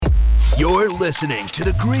You're listening to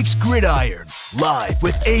the Greeks Gridiron, live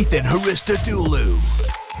with Ethan Haristodoulou.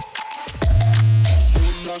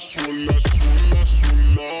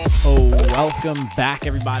 Welcome back,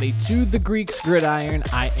 everybody, to the Greeks Gridiron.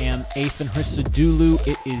 I am Ethan Haristodoulou.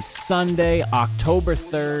 It is Sunday, October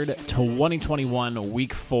 3rd, 2021.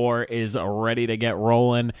 Week 4 is ready to get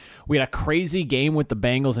rolling. We had a crazy game with the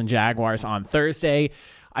Bengals and Jaguars on Thursday.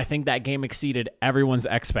 I think that game exceeded everyone's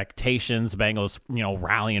expectations. Bengals,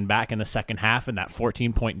 rallying back in the second half in that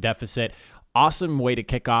 14-point deficit. Awesome way to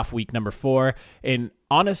kick off week number 4. And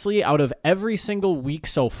honestly, out of every single week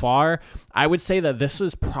so far, I would say that this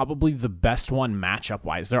was probably the best one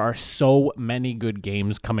matchup-wise. There are so many good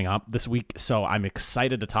games coming up this week, so I'm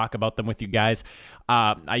excited to talk about them with you guys.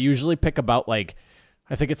 I usually pick about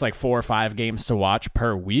I think it's 4 or 5 games to watch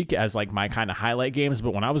per week as my kind of highlight games.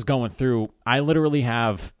 But when I was going through, I literally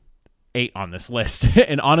have 8 on this list.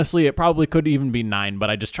 And honestly, it probably could even be 9, but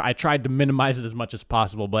I tried to minimize it as much as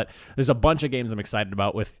possible. But there's a bunch of games I'm excited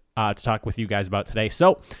about to talk with you guys about today.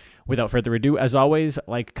 So without further ado, as always,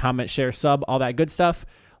 comment, share, sub, all that good stuff.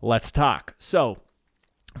 Let's talk. So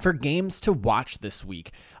for games to watch this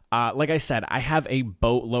week, like I said, I have a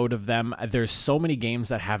boatload of them. There's so many games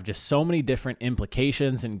that have just so many different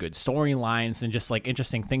implications and good storylines and just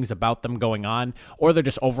interesting things about them going on, or they're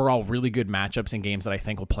just overall really good matchups and games that I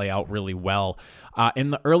think will play out really well.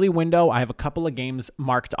 In the early window, I have a couple of games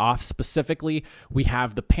marked off specifically. We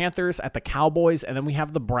have the Panthers at the Cowboys, and then we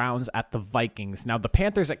have the Browns at the Vikings. Now, the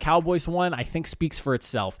Panthers at Cowboys one, I think speaks for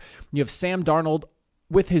itself. You have Sam Darnold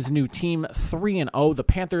with his new team, 3-0. The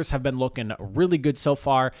Panthers have been looking really good so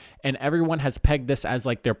far, and everyone has pegged this as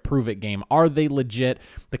their prove-it game. Are they legit?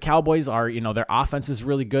 The Cowboys are, their offense is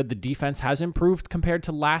really good. The defense has improved compared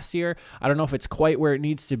to last year. I don't know if it's quite where it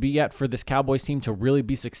needs to be yet for this Cowboys team to really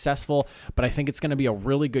be successful, but I think it's going to be a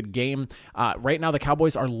really good game. Right now, the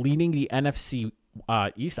Cowboys are leading the NFC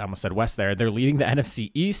East. I almost said West there. They're leading the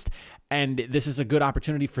NFC East, and this is a good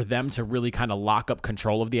opportunity for them to really kind of lock up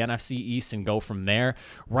control of the NFC East and go from there.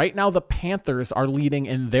 Right now, the Panthers are leading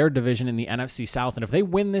in their division in the NFC South, and if they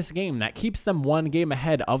win this game, that keeps them one game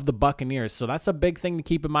ahead of the Buccaneers, so that's a big thing to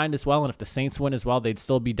keep in mind as well, and if the Saints win as well, they'd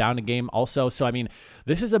still be down a game also. So,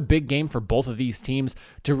 this is a big game for both of these teams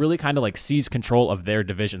to really kind of seize control of their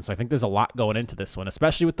division, so I think there's a lot going into this one,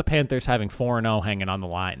 especially with the Panthers having 4-0 hanging on the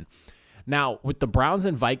line. Now, with the Browns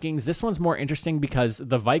and Vikings, this one's more interesting because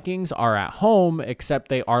the Vikings are at home, except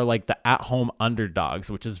they are the at-home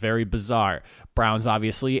underdogs, which is very bizarre. Browns,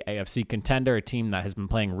 obviously, AFC contender, a team that has been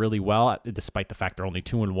playing really well, despite the fact they're only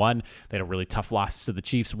 2-1. They had a really tough loss to the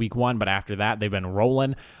Chiefs week 1, but after that, they've been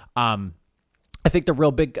rolling. I think the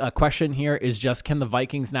real big question here is just, can the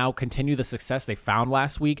Vikings now continue the success they found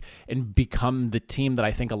last week and become the team that I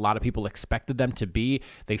think a lot of people expected them to be?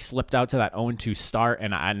 They slipped out to that 0-2 start,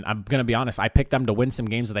 and I'm going to be honest, I picked them to win some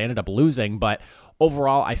games that they ended up losing, but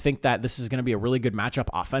overall, I think that this is going to be a really good matchup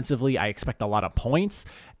offensively. I expect a lot of points,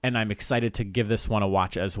 and I'm excited to give this one a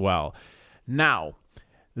watch as well. Now,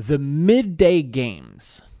 the midday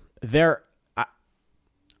games,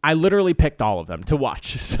 I literally picked all of them to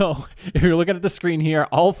watch. So if you're looking at the screen here,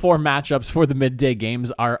 all 4 matchups for the midday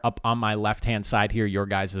games are up on my left-hand side here. Your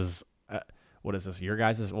guys' is, what is this? Your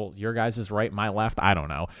guys' is right, my left. I don't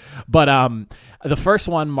know. But the first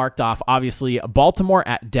one marked off, obviously, Baltimore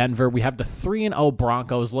at Denver. We have the 3-0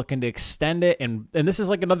 Broncos looking to extend it. And this is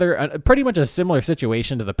another, pretty much a similar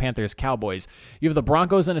situation to the Panthers-Cowboys. You have the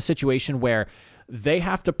Broncos in a situation where they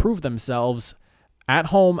have to prove themselves at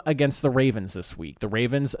home against the Ravens this week. The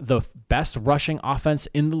Ravens, the best rushing offense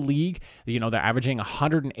in the league. They're averaging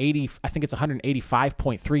 180, I think it's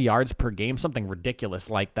 185.3 yards per game, something ridiculous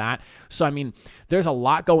like that. So, there's a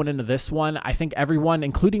lot going into this one. I think everyone,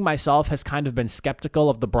 including myself, has kind of been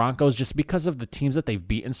skeptical of the Broncos just because of the teams that they've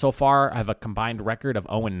beaten so far have a combined record of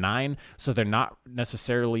 0-9. So they're not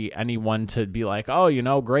necessarily anyone to be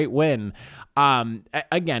great win.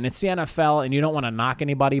 Again, it's the NFL, and you don't want to knock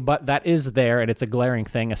anybody, but that is there, and it's a glaring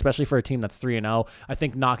thing, especially for a team that's 3-0. I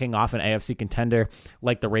think knocking off an AFC contender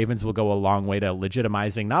like the Ravens will go a long way to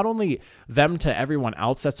legitimizing not only them to everyone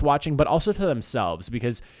else that's watching, but also to themselves,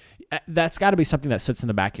 because that's got to be something that sits in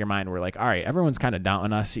the back of your mind. We're all right, everyone's kind of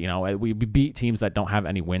doubting us. We beat teams that don't have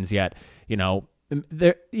any wins yet.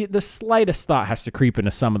 The slightest thought has to creep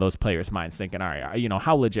into some of those players' minds thinking, all right,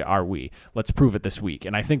 how legit are we? Let's prove it this week.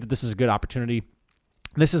 And I think that this is a good opportunity.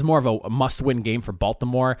 This is more of a must-win game for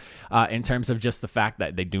Baltimore in terms of just the fact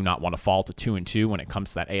that they do not want to fall to 2-2 when it comes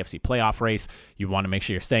to that AFC playoff race. You want to make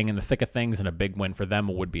sure you're staying in the thick of things, and a big win for them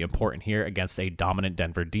would be important here against a dominant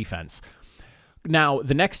Denver defense. Now,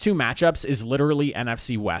 the next two matchups is literally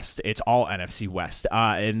NFC West. It's all NFC West.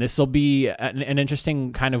 And this will be an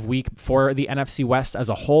interesting kind of week for the NFC West as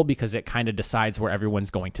a whole because it kind of decides where everyone's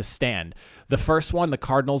going to stand. The first one, the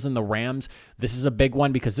Cardinals and the Rams, this is a big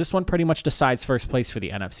one because this one pretty much decides first place for the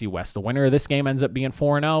NFC West. The winner of this game ends up being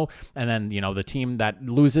 4-0, and then, the team that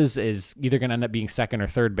loses is either going to end up being second or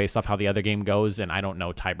third based off how the other game goes, and I don't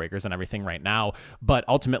know tiebreakers and everything right now, but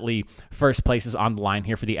ultimately, first place is on the line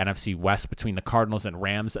here for the NFC West between the Cardinals and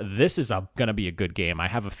Rams. This is going to be a good game. I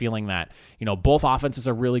have a feeling that, both offenses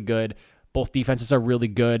are really good. Both defenses are really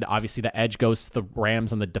good. Obviously, the edge goes to the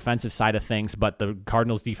Rams on the defensive side of things, but the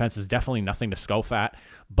Cardinals defense is definitely nothing to scoff at.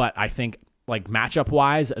 But I think,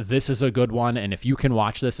 matchup-wise, this is a good one, and if you can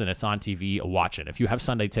watch this and it's on TV, watch it. If you have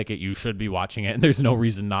Sunday Ticket, you should be watching it, and there's no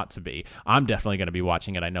reason not to be. I'm definitely going to be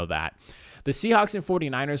watching it. I know that. The Seahawks and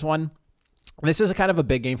 49ers one, this is a kind of a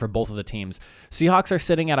big game for both of the teams. Seahawks are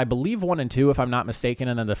sitting at, I believe, 1-2, if I'm not mistaken,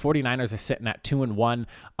 and then the 49ers are sitting at 2-1.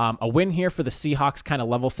 A win here for the Seahawks kind of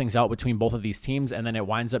levels things out between both of these teams, and then it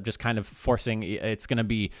winds up just kind of forcing, it's going to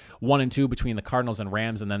be 1-2 between the Cardinals and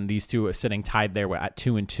Rams, and then these two are sitting tied there at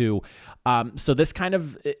 2-2. So this kind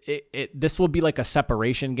of, this will be like a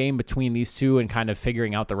separation game between these two and kind of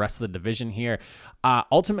figuring out the rest of the division here.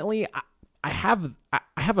 Ultimately, I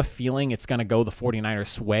have a feeling it's going to go the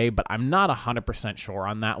 49ers' way, but I'm not 100% sure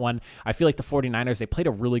on that one. I feel like the 49ers, they played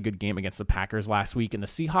a really good game against the Packers last week, and the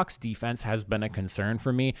Seahawks defense has been a concern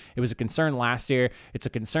for me. It was a concern last year. It's a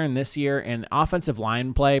concern this year, and offensive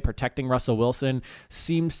line play, protecting Russell Wilson,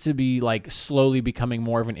 seems to be slowly becoming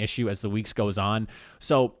more of an issue as the weeks goes on.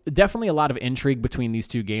 So definitely a lot of intrigue between these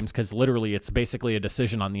two games because literally it's basically a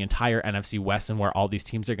decision on the entire NFC West and where all these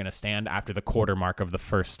teams are going to stand after the quarter mark of the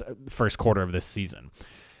first quarter of this season.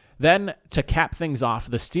 Then, to cap things off,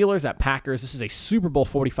 the Steelers at Packers. This is a Super Bowl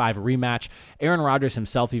 45 rematch. Aaron Rodgers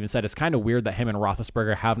himself even said it's kind of weird that him and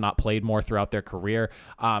Roethlisberger have not played more throughout their career,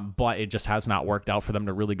 but it just has not worked out for them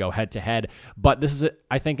to really go head-to-head. But this is,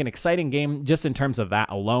 I think, an exciting game just in terms of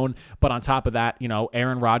that alone. But on top of that,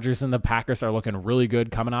 Aaron Rodgers and the Packers are looking really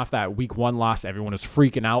good coming off that Week 1 loss. Everyone is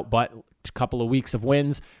freaking out, but a couple of weeks of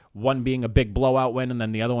wins, one being a big blowout win, and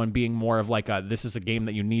then the other one being more of this is a game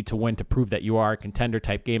that you need to win to prove that you are a contender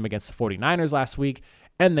type game against the 49ers last week,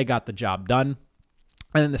 and they got the job done.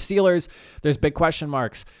 And then the Steelers, there's big question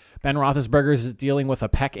marks. Ben Roethlisberger is dealing with a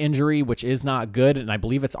pec injury, which is not good, and I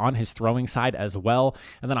believe it's on his throwing side as well.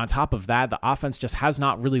 And then on top of that, the offense just has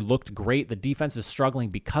not really looked great. The defense is struggling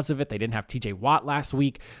because of it. They didn't have TJ Watt last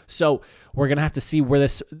week, so we're going to have to see where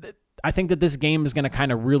this... I think that this game is going to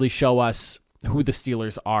kind of really show us who the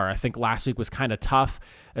Steelers are. I think last week was kind of tough,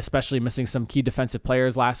 especially missing some key defensive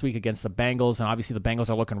players last week against the Bengals. And obviously the Bengals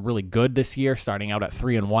are looking really good this year, starting out at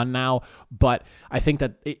 3-1 now. But I think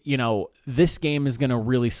that, this game is going to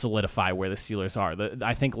really solidify where the Steelers are.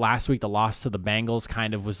 I think last week the loss to the Bengals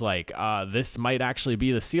kind of was this might actually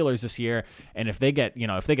be the Steelers this year. And if they get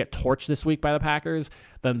torched this week by the Packers,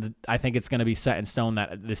 then I think it's going to be set in stone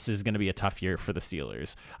that this is going to be a tough year for the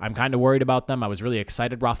Steelers. I'm kind of worried about them. I was really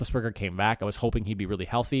excited Roethlisberger came back. I was hoping he'd be really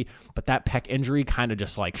healthy, but that pec injury kind of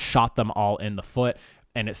just shot them all in the foot.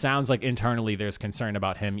 And it sounds like internally there's concern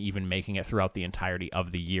about him even making it throughout the entirety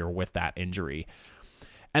of the year with that injury.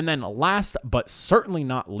 And then last, but certainly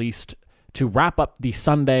not least, to wrap up the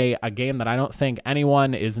Sunday, a game that I don't think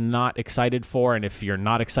anyone is not excited for. And if you're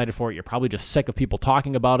not excited for it, you're probably just sick of people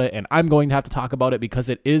talking about it. And I'm going to have to talk about it because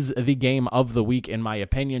it is the game of the week, in my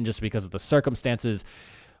opinion, just because of the circumstances.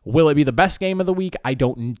 Will it be the best game of the week? I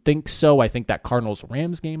don't think so. I think that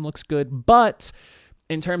Cardinals-Rams game looks good. But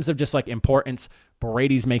in terms of just importance,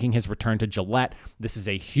 Brady's making his return to Gillette. This is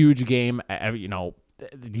a huge game.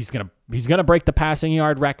 He's gonna break the passing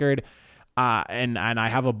yard record. And I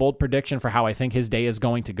have a bold prediction for how I think his day is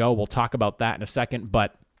going to go. We'll talk about that in a second,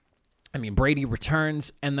 but Brady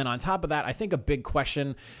returns. And then on top of that, I think a big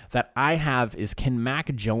question that I have is, can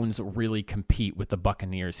Mac Jones really compete with the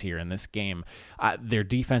Buccaneers here in this game? Their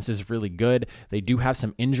defense is really good. They do have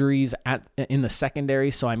some injuries in the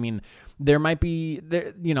secondary. So, there might be,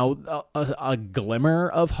 a glimmer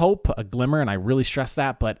of hope, and I really stress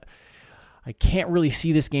that, but I can't really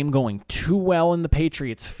see this game going too well in the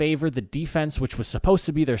Patriots' favor. The defense, which was supposed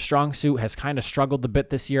to be their strong suit, has kind of struggled a bit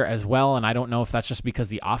this year as well, and I don't know if that's just because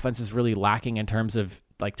the offense is really lacking in terms of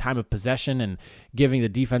time of possession and giving the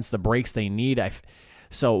defense the breaks they need.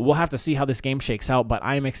 So we'll have to see how this game shakes out, but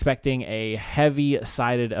I'm expecting a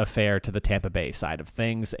heavy-sided affair to the Tampa Bay side of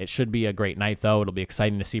things. It should be a great night, though. It'll be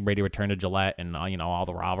exciting to see Brady return to Gillette and, all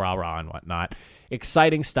the rah-rah-rah and whatnot.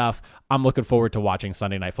 Exciting stuff. I'm looking forward to watching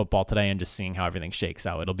Sunday Night Football today and just seeing how everything shakes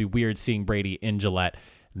out. It'll be weird seeing Brady in Gillette,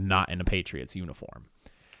 not in a Patriots uniform.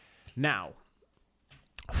 Now,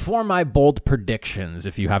 For my bold predictions,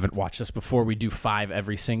 if you haven't watched this before, we do 5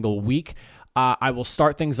 every single week. I will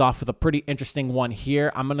start things off with a pretty interesting one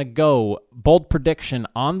here. I'm going to go bold prediction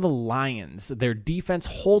on the Lions. Their defense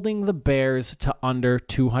holding the Bears to under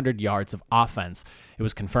 200 yards of offense. It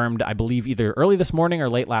was confirmed, I believe, either early this morning or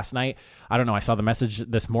late last night. I don't know. I saw the message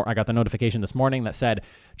this morning. I got the notification this morning that said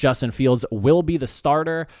Justin Fields will be the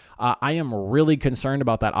starter. I am really concerned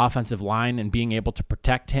about that offensive line and being able to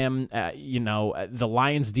protect him. The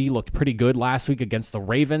Lions D looked pretty good last week against the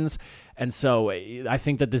Ravens. And so I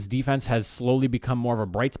think that this defense has slowly become more of a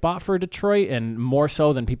bright spot for Detroit, and more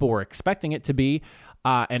so than people were expecting it to be.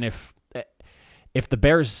 And if the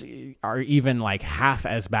Bears are even like half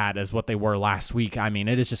as bad as what they were last week, I mean,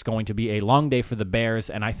 it is just going to be a long day for the Bears.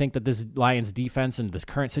 And I think that this Lions defense and this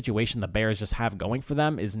current situation the Bears just have going for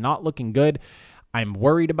them is not looking good. I'm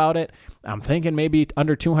worried about it. I'm thinking maybe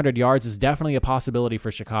under 200 yards is definitely a possibility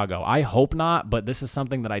for Chicago. I hope not, but this is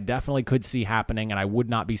something that I definitely could see happening, and I would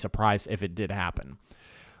not be surprised if it did happen.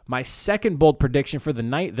 My second bold prediction for the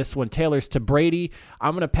night, this one tailors to Brady.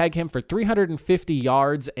 I'm going to peg him for 350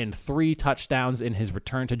 yards and 3 touchdowns in his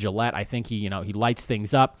return to Gillette. I think he lights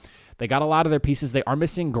things up. They got a lot of their pieces. They are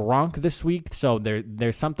missing Gronk this week, so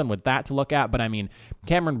there's something with that to look at. But I mean,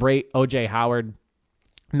 Cameron Brate, O.J. Howard,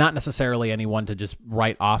 not necessarily anyone to just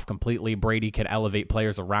write off completely. Brady can elevate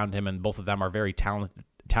players around him, and both of them are very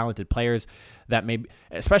talented players that maybe,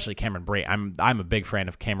 especially Cameron Brate. I'm a big fan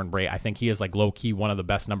of Cameron Brate. I think he is like low key one of the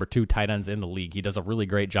best number 2 tight ends in the league. He does a really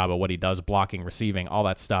great job of what he does, blocking, receiving, all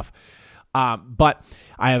that stuff. But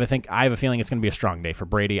I have a feeling it's going to be a strong day for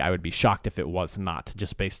Brady. I would be shocked if it was not,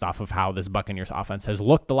 just based off of how this Buccaneers offense has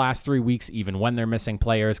looked the last 3 weeks, even when they're missing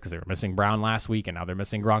players, because they were missing Brown last week and now they're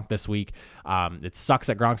missing Gronk this week. It sucks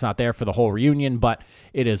that Gronk's not there for the whole reunion, but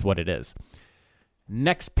it is what it is.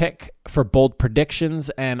 Next pick for bold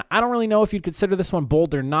predictions, and I don't really know if you'd consider this one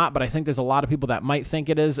bold or not, but I think there's a lot of people that might think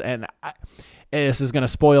it is, and this is going to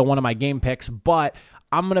spoil one of my game picks, but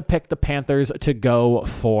I'm going to pick the Panthers to go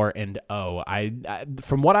 4-0.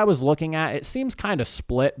 From what I was looking at, it seems kind of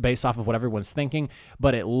split based off of what everyone's thinking,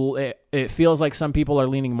 but it feels like some people are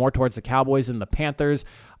leaning more towards the Cowboys than the Panthers.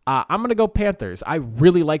 I'm going to go Panthers. I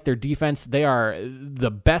really like their defense. They are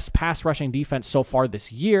the best pass rushing defense so far this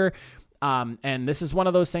year. And this is one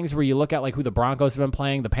of those things where you look at like who the Broncos have been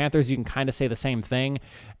playing. The Panthers, you can kind of say the same thing,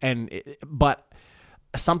 but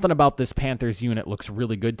something about this Panthers unit looks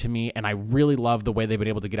really good to me, and I really love the way they've been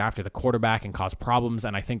able to get after the quarterback and cause problems,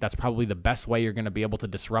 and I think that's probably the best way you're going to be able to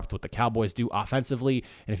disrupt what the Cowboys do offensively,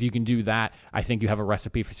 and if you can do that, I think you have a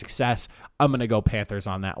recipe for success. I'm going to go Panthers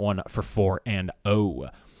on that one for 4-0.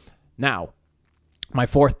 Now, my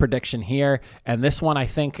fourth prediction here, and this one I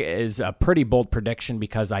think is a pretty bold prediction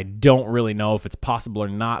because I don't really know if it's possible or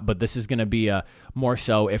not, but this is going to be more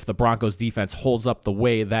so if the Broncos defense holds up the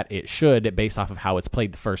way that it should based off of how it's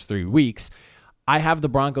played the first 3 weeks. I have the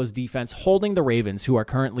Broncos defense holding the Ravens, who are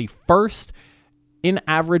currently first in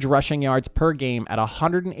average rushing yards per game at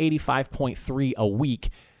 185.3 a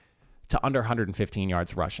week, to under 115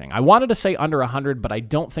 yards rushing. I wanted to say under 100, but I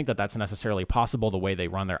don't think that that's necessarily possible the way they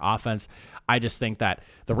run their offense. I just think that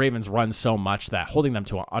the Ravens run so much that holding them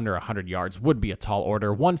to under 100 yards would be a tall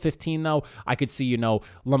order. 115, though, I could see,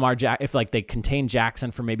 Lamar if they contain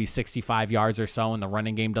Jackson for maybe 65 yards or so and the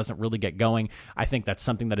running game doesn't really get going, I think that's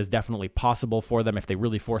something that is definitely possible for them if they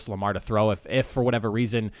really force Lamar to throw. If for whatever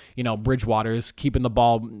reason, Bridgewater's keeping the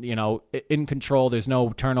ball, in control, there's no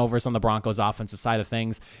turnovers on the Broncos offensive side of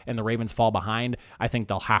things, and the Ravens fall behind, I think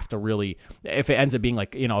they'll have to really, if it ends up being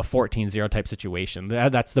like, a 14-0 type situation,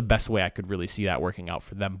 that's the best way I could really see that working out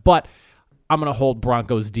for them. But I'm going to hold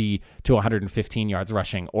Broncos D to 115 yards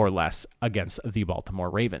rushing or less against the Baltimore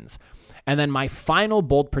Ravens. And then my final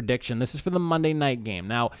bold prediction, this is for the Monday night game.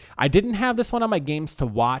 Now, I didn't have this one on my games to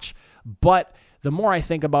watch, but the more I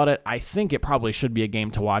think about it, I think it probably should be a game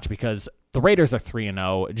to watch because the Raiders are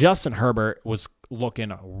 3-0. Justin Herbert was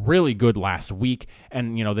looking really good last week,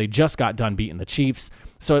 and they just got done beating the Chiefs,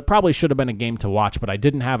 so it probably should have been a game to watch, but I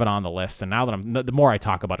didn't have it on the list, and now that the more I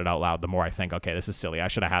talk about it out loud, the more I think, okay, this is silly. I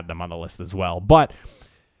should have had them on the list as well, but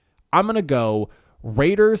I'm going to go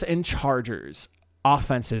Raiders and Chargers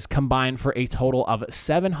offenses combined for a total of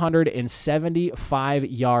 775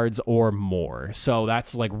 yards or more. So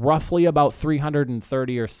that's like roughly about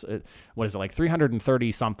 330 or what is it, like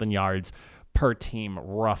 330 something yards per team,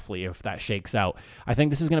 roughly, if that shakes out. I think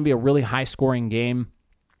this is going to be a really high scoring game.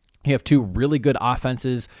 You have two really good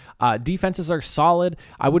offenses. Defenses are solid.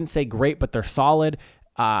 I wouldn't say great, but they're solid.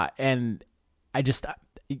 And I just,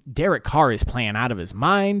 Derek Carr is playing out of his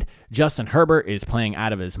mind. Justin Herbert is playing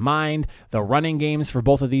out of his mind. The running games for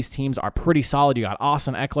both of these teams are pretty solid. You got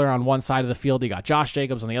Austin Eckler on one side of the field. You got Josh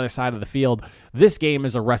Jacobs on the other side of the field. This game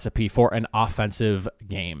is a recipe for an offensive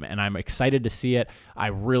game, and I'm excited to see it. I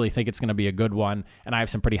really think it's going to be a good one, and I have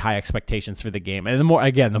some pretty high expectations for the game. And the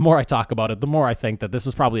more I talk about it, the more I think that this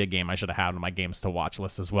was probably a game I should have had on my games to watch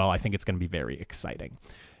list as well. I think it's going to be very exciting.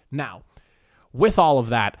 Now, with all of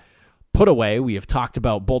that put away, we have talked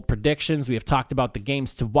about bold predictions. We have talked about the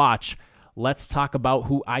games to watch. Let's talk about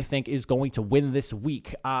who I think is going to win this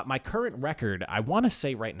week. My current record, I want to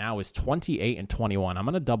say right now, is 28-21. I'm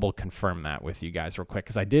going to double confirm that with you guys real quick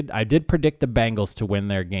because I did predict the Bengals to win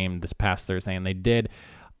their game this past Thursday, and they did.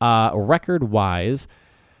 Record-wise,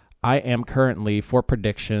 I am currently, for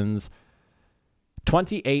predictions,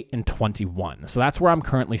 28-21. So that's where I'm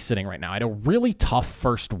currently sitting right now. I had a really tough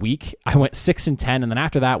first week. I went 6-10, and then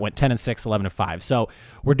after that went 10-6, 11-5. So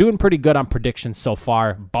we're doing pretty good on predictions so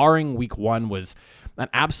far. Barring week 1 was an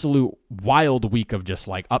absolute wild week of just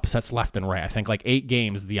like upsets left and right. I think like 8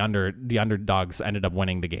 games, the underdogs ended up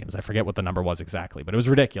winning the games. I forget what the number was exactly, but it was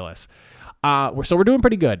ridiculous. So we're doing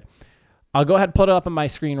pretty good. I'll go ahead and put it up on my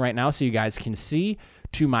screen right now so you guys can see.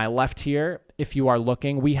 To my left here, if you are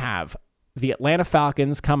looking, we have the Atlanta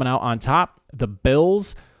Falcons coming out on top, the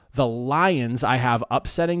Bills, the Lions. I have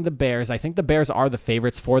upsetting the Bears. I think the Bears are the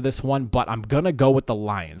favorites for this one, but I'm going to go with the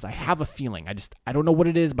Lions. I have a feeling. I don't know what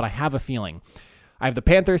it is, but I have a feeling. I have the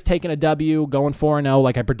Panthers taking a W, going 4-0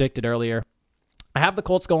 like I predicted earlier. I have the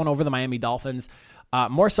Colts going over the Miami Dolphins,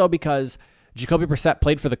 more so because Jacoby Brissett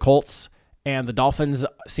played for the Colts, and the Dolphins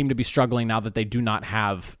seem to be struggling now that they do not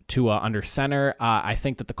have Tua under center. I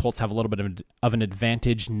think that the Colts have a little bit of an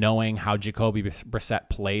advantage knowing how Jacoby Brissett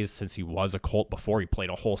plays since he was a Colt before. He played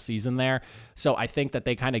a whole season there. So I think that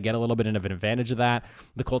they kind of get a little bit of an advantage of that.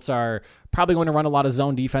 The Colts are probably going to run a lot of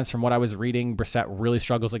zone defense from what I was reading. Brissett really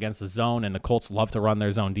struggles against the zone, and the Colts love to run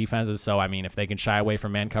their zone defenses. So, I mean, if they can shy away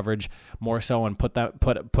from man coverage more so and put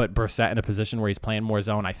Brissett in a position where he's playing more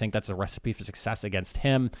zone, I think that's a recipe for success against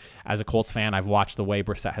him. As a Colts fan, I've watched the way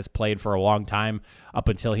Brissett has played for a long time up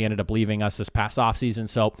until he ended up leaving us this past offseason.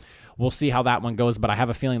 So we'll see how that one goes, but I have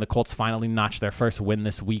a feeling the Colts finally notched their first win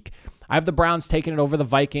this week. I have the Browns taking it over the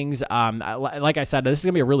Vikings. Like I said, this is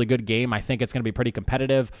going to be a really good game. I think it's going to be pretty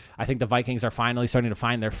competitive. I think the Vikings are finally starting to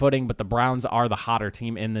find their footing, but the Browns are the hotter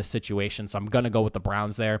team in this situation, so I'm going to go with the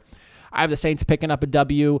Browns there. I have the Saints picking up a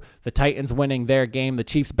W, the Titans winning their game. The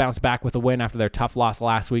Chiefs bounce back with a win after their tough loss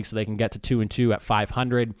last week so they can get to 2-2 at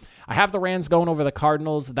 500. I have the Rams going over the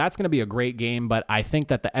Cardinals. That's going to be a great game, but I think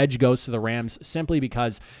that the edge goes to the Rams simply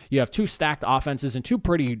because you have 2 stacked offenses and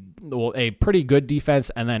a pretty good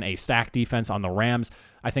defense and then a stacked defense on the Rams.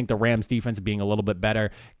 I think the Rams defense being a little bit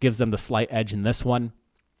better gives them the slight edge in this one.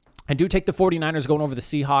 I do take the 49ers going over the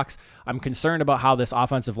Seahawks. I'm concerned about how this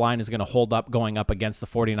offensive line is going to hold up going up against the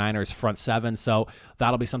 49ers front 7, so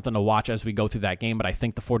that'll be something to watch as we go through that game, but I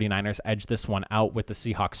think the 49ers edge this one out with the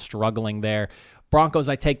Seahawks struggling there. Broncos,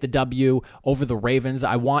 I take the W over the Ravens.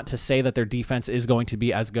 I want to say that their defense is going to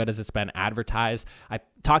be as good as it's been advertised. I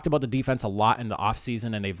talked about the defense a lot in the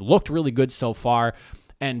offseason, and they've looked really good so far.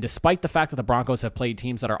 And despite the fact that the Broncos have played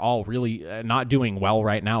teams that are all really not doing well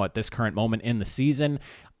right now at this current moment in the season,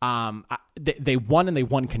 they won, and they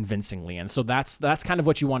won convincingly. And so that's kind of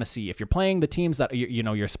what you want to see. If you're playing the teams that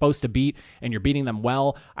you're supposed to beat and you're beating them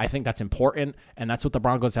well, I think that's important. And that's what the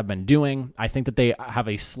Broncos have been doing. I think that they have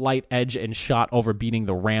a slight edge and shot over beating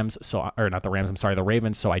the Ravens. The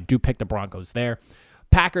Ravens. So I do pick the Broncos there.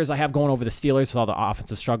 Packers, I have going over the Steelers with all the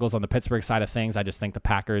offensive struggles on the Pittsburgh side of things. I just think the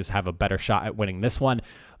Packers have a better shot at winning this one.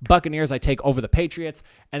 Buccaneers, I take over the Patriots.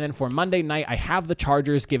 And then for Monday night, I have the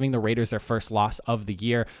Chargers giving the Raiders their first loss of the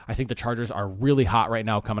year. I think the Chargers are really hot right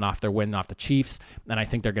now coming off their win off the Chiefs. And I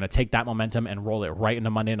think they're going to take that momentum and roll it right into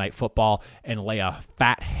Monday Night Football and lay a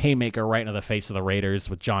fat haymaker right into the face of the Raiders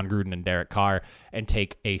with John Gruden and Derek Carr and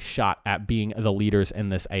take a shot at being the leaders in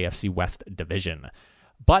this AFC West division.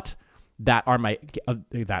 But that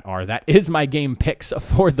is my game picks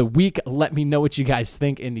for the week. Let me know what you guys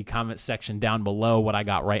think in the comment section down below, what I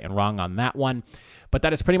got right and wrong on that one. But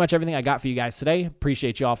that is pretty much everything I got for you guys today.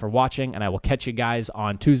 Appreciate you all for watching, and I will catch you guys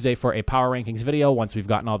on Tuesday for a Power Rankings video once we've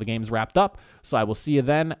gotten all the games wrapped up. So I will see you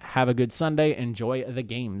then. Have a good Sunday. Enjoy the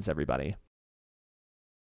games, everybody.